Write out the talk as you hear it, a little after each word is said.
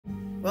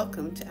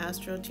Welcome to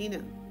Astro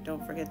Tina.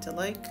 Don't forget to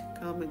like,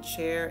 comment,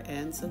 share,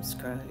 and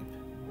subscribe.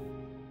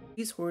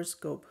 Aries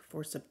horoscope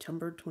for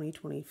September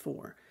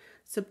 2024.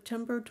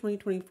 September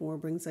 2024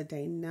 brings a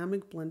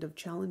dynamic blend of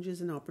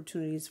challenges and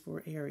opportunities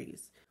for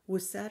Aries.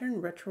 With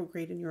Saturn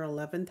retrograde in your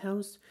 11th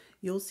house,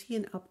 you'll see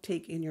an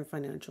uptake in your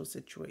financial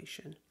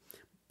situation,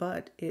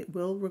 but it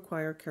will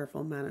require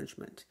careful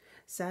management.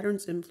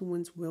 Saturn's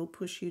influence will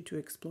push you to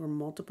explore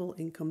multiple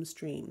income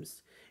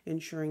streams,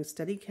 ensuring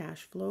steady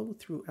cash flow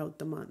throughout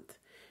the month.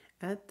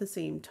 At the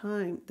same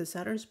time, the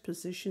Saturn's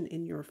position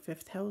in your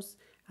 5th house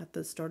at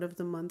the start of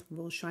the month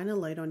will shine a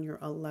light on your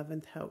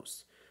 11th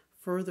house,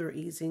 further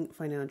easing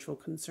financial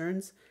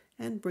concerns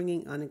and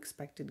bringing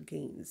unexpected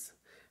gains.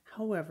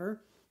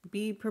 However,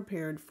 be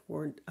prepared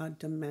for a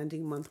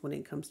demanding month when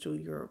it comes to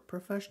your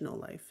professional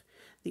life.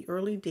 The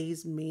early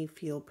days may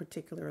feel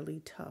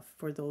particularly tough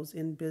for those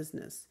in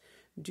business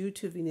due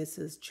to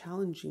Venus's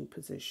challenging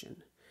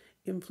position,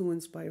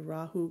 influenced by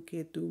Rahu,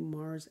 Ketu,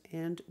 Mars,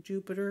 and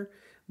Jupiter.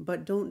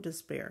 But don't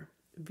despair.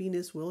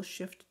 Venus will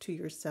shift to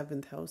your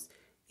 7th house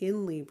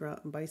in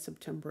Libra by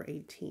September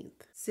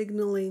 18th,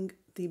 signaling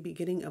the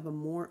beginning of a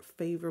more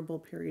favorable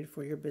period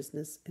for your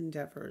business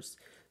endeavors.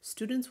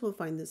 Students will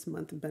find this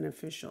month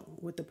beneficial,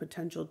 with the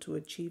potential to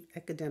achieve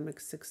academic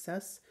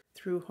success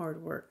through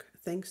hard work,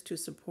 thanks to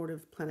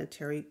supportive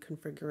planetary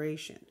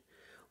configuration.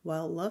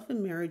 While love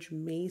and marriage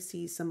may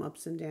see some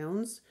ups and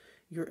downs,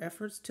 your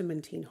efforts to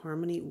maintain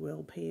harmony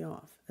will pay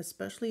off,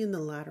 especially in the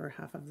latter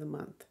half of the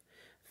month.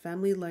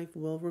 Family life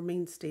will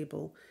remain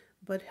stable,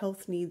 but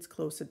health needs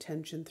close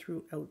attention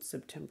throughout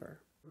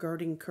September.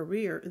 Regarding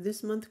career,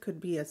 this month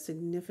could be a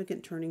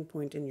significant turning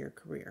point in your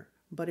career,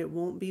 but it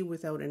won't be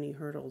without any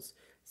hurdles.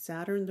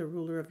 Saturn, the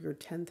ruler of your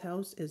 10th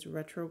house, is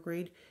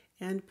retrograde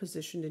and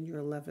positioned in your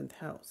 11th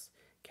house,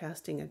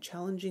 casting a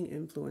challenging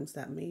influence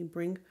that may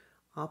bring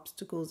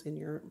obstacles in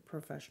your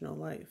professional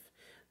life.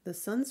 The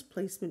Sun's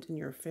placement in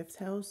your 5th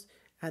house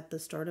at the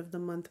start of the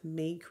month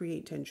may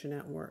create tension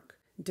at work,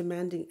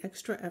 demanding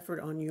extra effort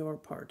on your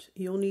part.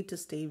 You'll need to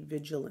stay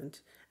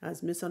vigilant,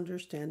 as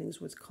misunderstandings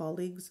with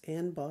colleagues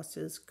and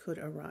bosses could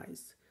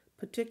arise,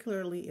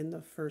 particularly in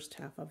the first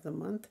half of the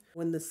month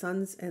when the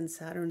Sun's and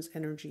Saturn's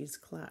energies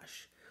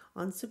clash.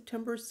 On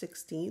September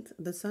 16th,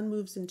 the Sun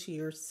moves into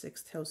your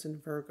 6th house in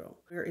Virgo,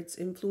 where its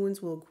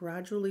influence will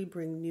gradually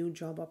bring new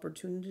job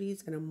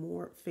opportunities and a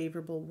more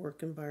favorable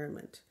work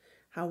environment.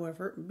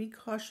 However, be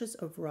cautious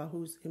of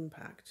Rahu's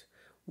impact,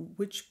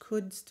 which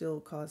could still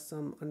cause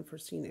some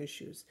unforeseen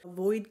issues.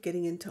 Avoid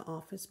getting into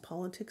office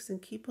politics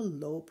and keep a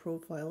low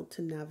profile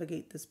to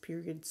navigate this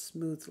period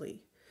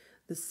smoothly.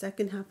 The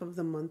second half of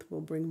the month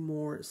will bring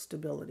more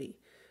stability,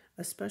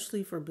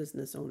 especially for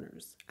business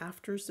owners.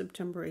 After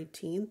September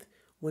 18th,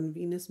 when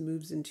Venus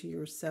moves into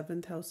your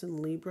 7th house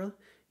in Libra,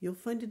 you'll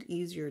find it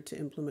easier to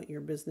implement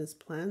your business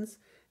plans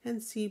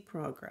and see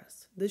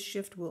progress. This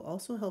shift will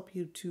also help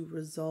you to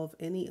resolve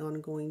any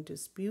ongoing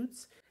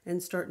disputes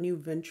and start new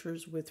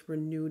ventures with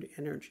renewed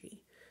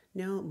energy.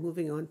 Now,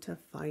 moving on to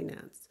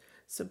finance.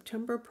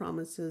 September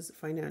promises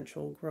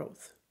financial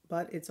growth,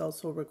 but it's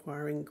also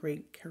requiring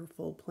great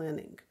careful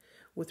planning.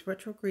 With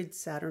retrograde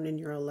Saturn in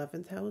your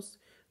 11th house,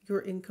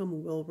 your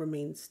income will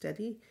remain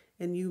steady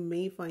and you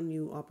may find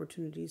new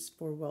opportunities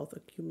for wealth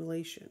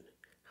accumulation.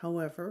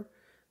 However,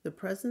 the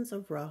presence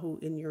of Rahu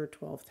in your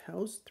 12th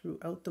house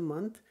throughout the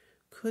month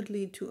could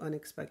lead to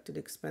unexpected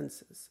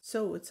expenses.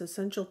 So it's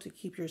essential to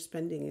keep your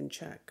spending in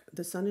check.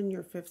 The Sun in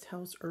your 5th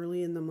house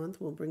early in the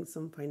month will bring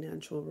some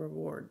financial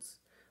rewards,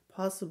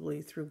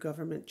 possibly through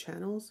government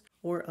channels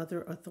or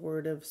other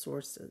authoritative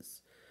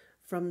sources.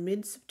 From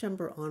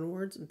mid-September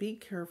onwards, be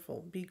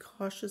careful, be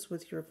cautious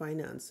with your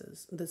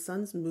finances. The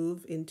Sun's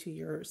move into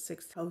your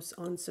 6th house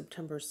on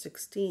September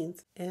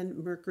 16th and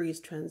Mercury's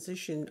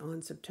transition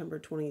on September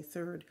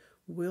 23rd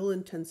will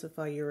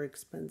intensify your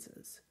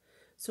expenses.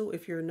 So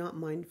if you're not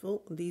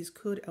mindful, these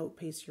could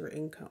outpace your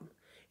income.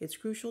 It's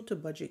crucial to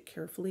budget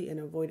carefully and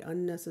avoid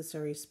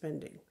unnecessary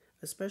spending,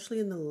 especially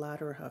in the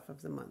latter half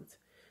of the month.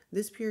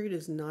 This period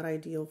is not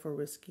ideal for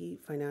risky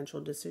financial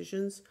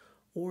decisions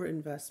or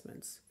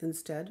investments.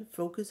 Instead,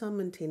 focus on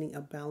maintaining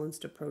a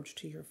balanced approach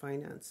to your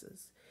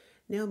finances.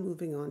 Now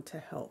moving on to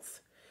health.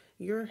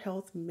 Your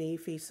health may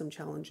face some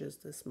challenges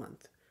this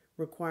month,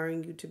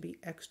 requiring you to be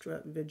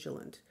extra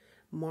vigilant.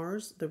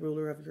 Mars, the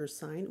ruler of your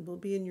sign, will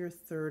be in your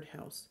 3rd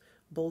house,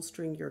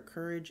 bolstering your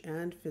courage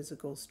and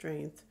physical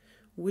strength,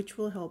 which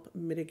will help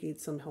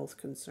mitigate some health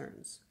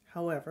concerns.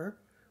 However,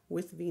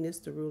 with Venus,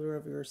 the ruler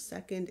of your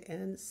 2nd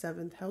and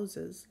 7th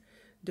houses,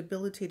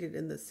 debilitated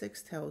in the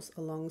 6th house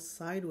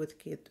alongside with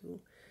Ketu,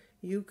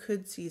 you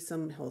could see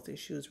some health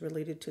issues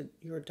related to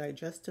your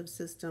digestive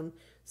system,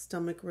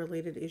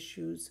 stomach-related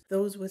issues.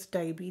 Those with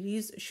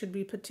diabetes should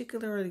be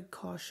particularly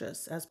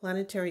cautious, as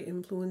planetary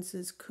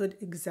influences could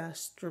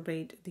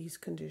exacerbate these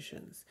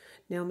conditions.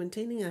 Now,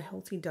 maintaining a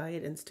healthy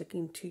diet and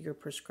sticking to your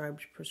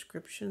prescribed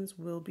prescriptions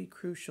will be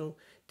crucial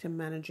to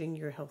managing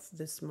your health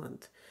this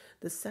month.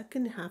 The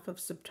second half of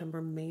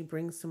September may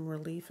bring some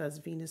relief as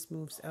Venus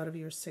moves out of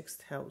your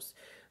 6th house,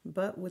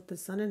 But with the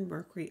Sun and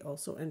Mercury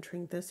also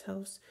entering this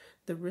house,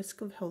 the risk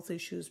of health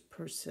issues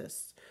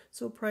persists.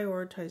 So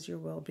prioritize your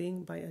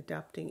well-being by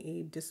adapting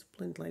a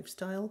disciplined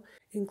lifestyle,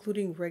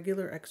 including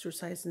regular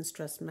exercise and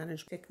stress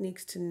management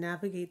techniques to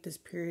navigate this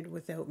period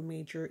without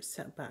major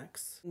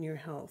setbacks in your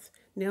health.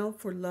 Now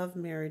for love,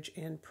 marriage,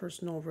 and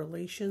personal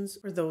relations.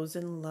 For those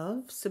in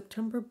love,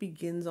 September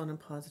begins on a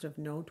positive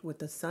note with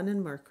the Sun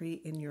and Mercury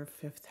in your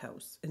 5th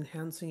house,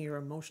 enhancing your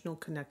emotional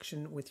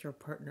connection with your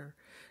partner.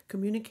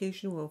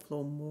 Communication will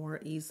flow more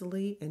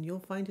easily and you'll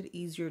find it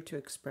easier to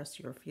express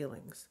your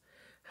feelings.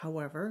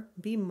 However,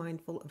 be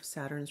mindful of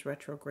Saturn's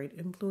retrograde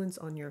influence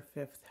on your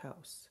 5th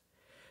house,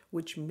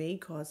 which may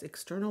cause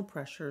external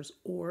pressures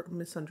or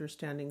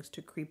misunderstandings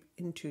to creep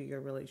into your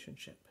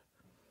relationship.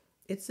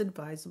 It's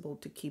advisable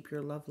to keep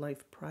your love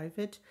life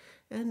private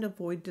and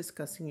avoid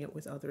discussing it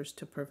with others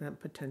to prevent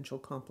potential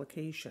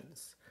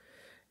complications.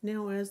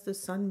 Now, as the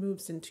Sun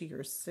moves into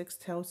your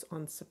 6th house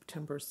on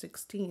September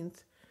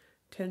 16th,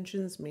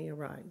 tensions may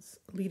arise,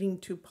 leading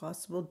to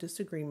possible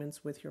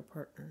disagreements with your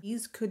partner.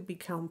 These could be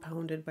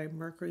compounded by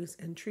Mercury's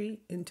entry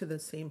into the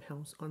same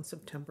house on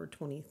September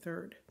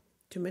 23rd.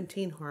 To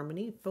maintain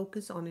harmony,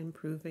 focus on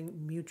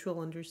improving mutual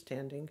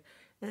understanding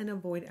and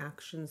avoid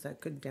actions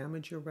that could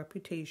damage your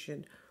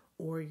reputation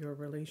or your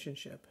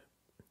relationship.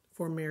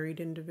 For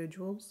married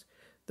individuals,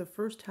 the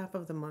first half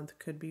of the month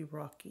could be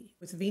rocky,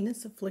 with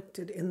Venus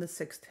afflicted in the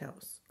 6th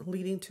house,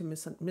 leading to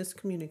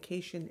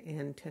miscommunication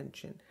and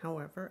tension.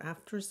 However,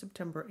 after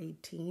September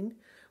 18,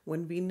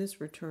 when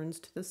Venus returns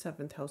to the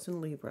 7th house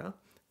in Libra,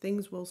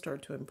 things will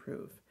start to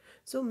improve.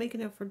 So make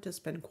an effort to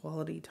spend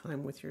quality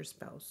time with your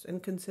spouse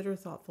and consider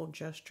thoughtful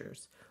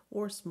gestures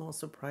or small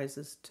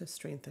surprises to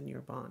strengthen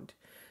your bond.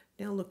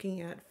 Now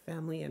looking at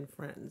family and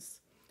friends.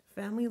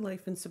 Family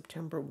life in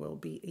September will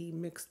be a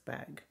mixed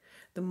bag.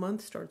 The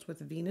month starts with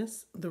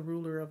Venus, the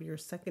ruler of your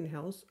 2nd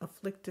house,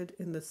 afflicted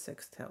in the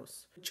 6th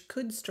house, which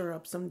could stir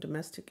up some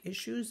domestic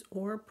issues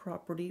or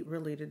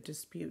property-related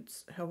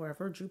disputes.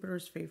 However,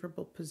 Jupiter's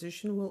favorable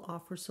position will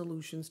offer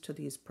solutions to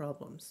these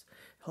problems,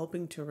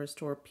 helping to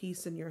restore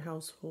peace in your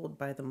household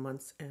by the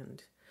month's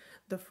end.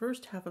 The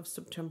first half of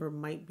September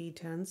might be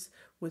tense,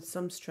 with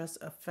some stress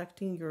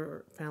affecting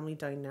your family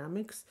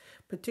dynamics,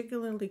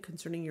 particularly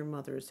concerning your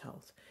mother's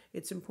health.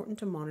 It's important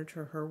to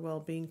monitor her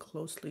well-being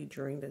closely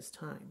during this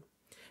time.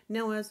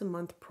 Now, as the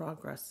month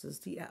progresses,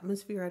 the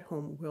atmosphere at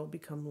home will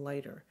become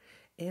lighter,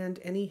 and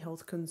any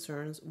health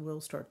concerns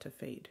will start to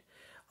fade.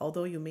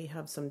 Although you may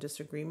have some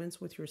disagreements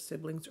with your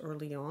siblings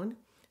early on,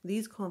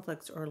 these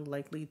conflicts are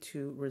likely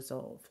to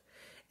resolve,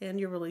 and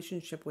your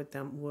relationship with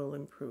them will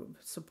improve.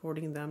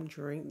 Supporting them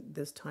during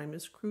this time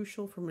is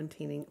crucial for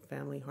maintaining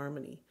family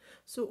harmony.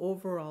 So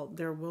overall,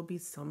 there will be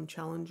some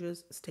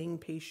challenges. Staying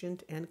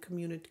patient and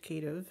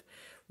communicative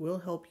will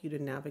help you to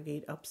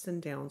navigate ups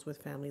and downs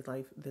with family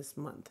life this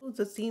month. So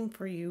the theme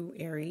for you,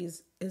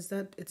 Aries, is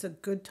that it's a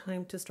good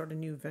time to start a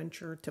new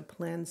venture, to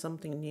plan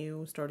something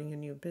new, starting a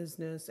new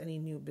business, any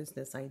new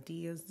business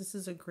ideas. This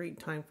is a great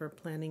time for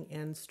planning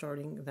and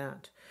starting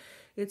that.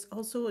 It's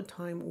also a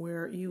time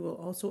where you will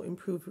also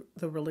improve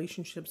the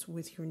relationships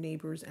with your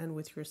neighbors and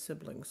with your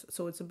siblings.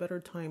 So it's a better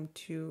time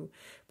to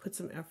put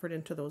some effort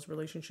into those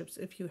relationships.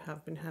 If you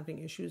have been having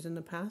issues in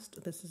the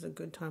past, this is a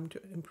good time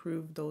to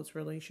improve those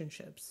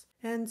relationships.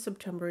 And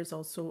September is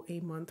also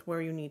a month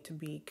where you need to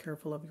be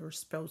careful of your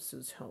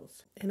spouse's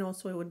health. And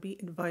also it would be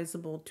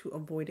advisable to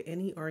avoid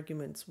any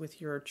arguments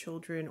with your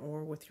children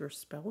or with your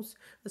spouse,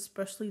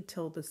 especially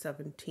till the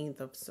 17th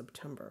of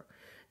September.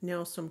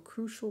 Now, some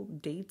crucial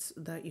dates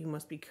that you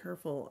must be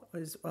careful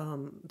is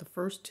the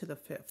 1st to the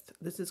 5th.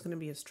 This is going to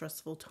be a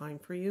stressful time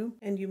for you,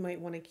 and you might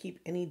want to keep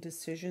any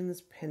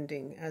decisions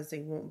pending as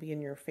they won't be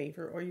in your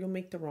favor, or you'll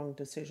make the wrong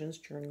decisions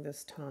during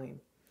this time.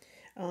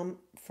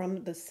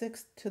 From the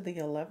 6th to the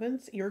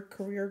 11th, your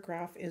career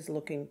graph is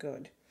looking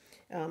good.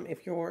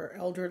 If you're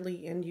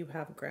elderly and you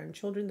have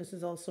grandchildren, this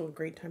is also a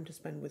great time to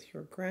spend with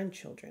your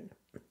grandchildren.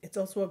 It's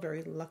also a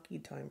very lucky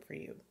time for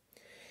you.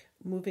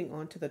 Moving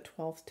on to the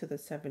 12th to the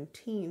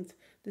 17th,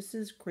 this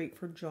is great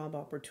for job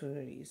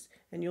opportunities,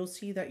 and you'll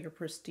see that your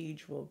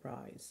prestige will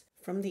rise.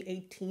 From the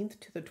 18th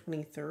to the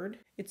 23rd,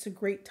 it's a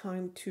great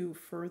time to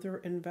further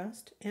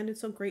invest, and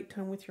it's a great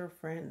time with your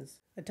friends,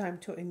 a time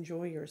to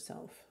enjoy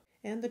yourself.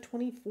 And the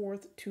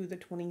 24th to the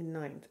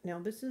 29th. Now,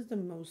 this is the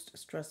most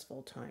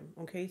stressful time,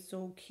 okay?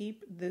 So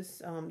keep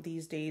this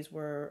these days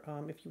where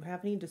if you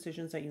have any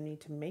decisions that you need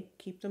to make,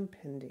 keep them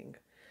pending.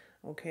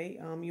 Okay,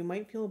 you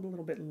might feel a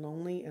little bit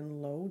lonely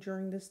and low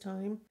during this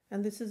time.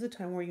 And this is a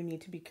time where you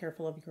need to be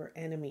careful of your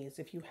enemies.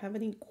 If you have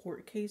any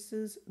court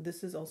cases,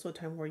 this is also a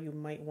time where you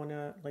might want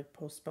to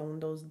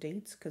postpone those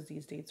dates, because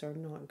these dates are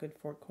not good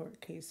for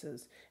court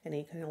cases,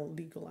 any kind of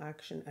legal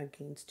action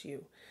against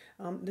you.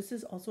 This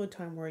is also a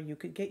time where you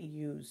could get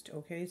used,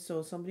 okay?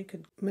 So somebody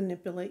could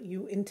manipulate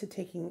you into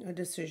taking a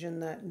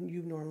decision that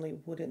you normally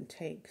wouldn't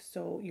take.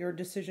 So your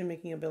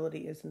decision-making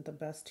ability isn't the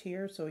best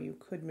here, so you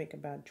could make a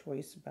bad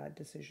choice, bad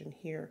decision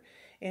here.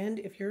 And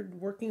if you're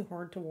working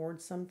hard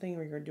towards something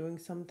or you're doing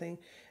something something,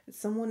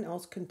 someone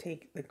else can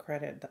take the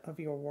credit of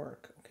your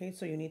work. Okay,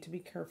 so you need to be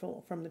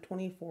careful from the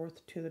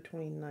 24th to the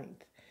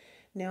 29th.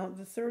 Now,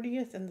 the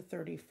 30th and the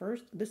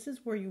 31st, this is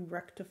where you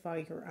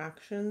rectify your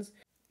actions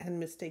and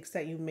mistakes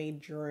that you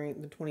made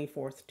during the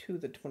 24th to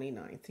the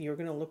 29th. You're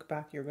going to look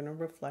back, you're going to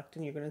reflect,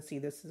 and you're going to see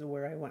this is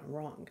where I went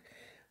wrong.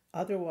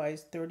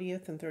 Otherwise,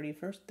 30th and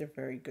 31st, they're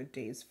very good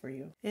days for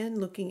you. And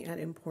looking at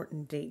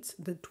important dates,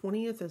 the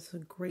 20th is a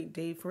great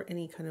day for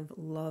any kind of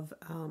love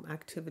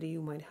activity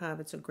you might have.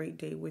 It's a great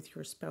day with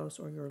your spouse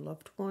or your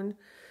loved one.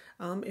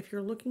 If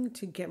you're looking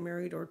to get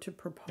married or to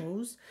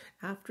propose,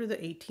 after the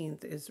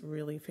 18th is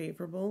really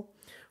favorable.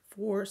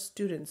 For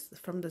students,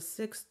 from the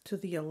 6th to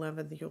the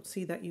 11th, you'll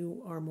see that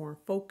you are more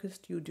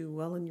focused, you do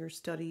well in your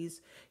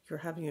studies, you're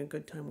having a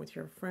good time with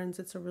your friends.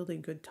 It's a really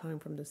good time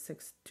from the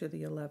 6th to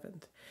the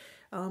 11th.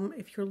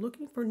 If you're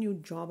looking for new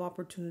job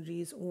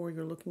opportunities, or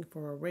you're looking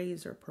for a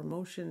raise or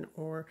promotion,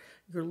 or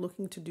you're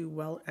looking to do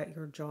well at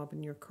your job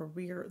and your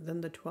career,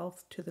 then the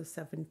 12th to the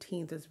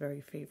 17th is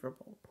very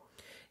favorable.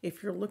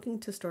 If you're looking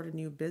to start a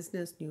new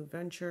business, new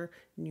venture,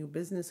 new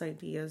business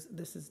ideas,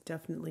 this is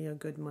definitely a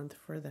good month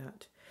for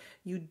that.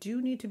 You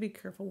do need to be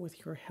careful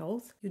with your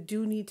health. You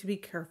do need to be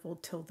careful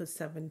till the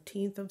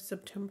 17th of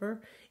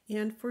September.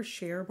 And for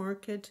share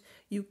market,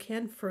 you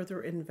can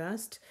further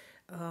invest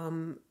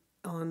on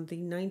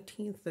the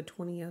 19th, the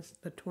 20th,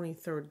 the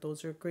 23rd.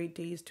 Those are great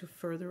days to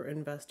further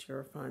invest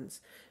your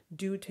funds.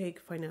 Do take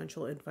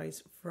financial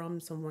advice from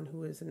someone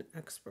who is an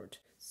expert.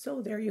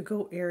 So there you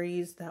go,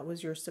 Aries. That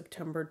was your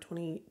September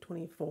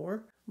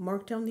 2024.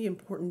 Mark down the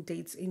important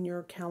dates in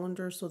your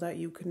calendar so that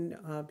you can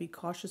be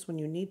cautious when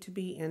you need to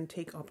be and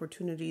take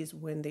opportunities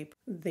when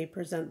they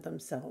present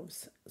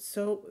themselves.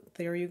 So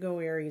there you go,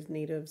 Aries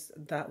natives.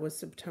 That was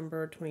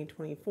September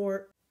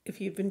 2024. If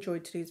you've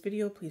enjoyed today's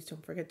video, please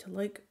don't forget to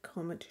like,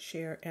 comment,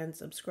 share, and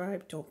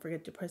subscribe. Don't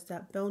forget to press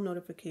that bell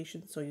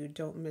notification so you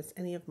don't miss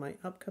any of my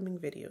upcoming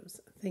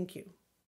videos. Thank you.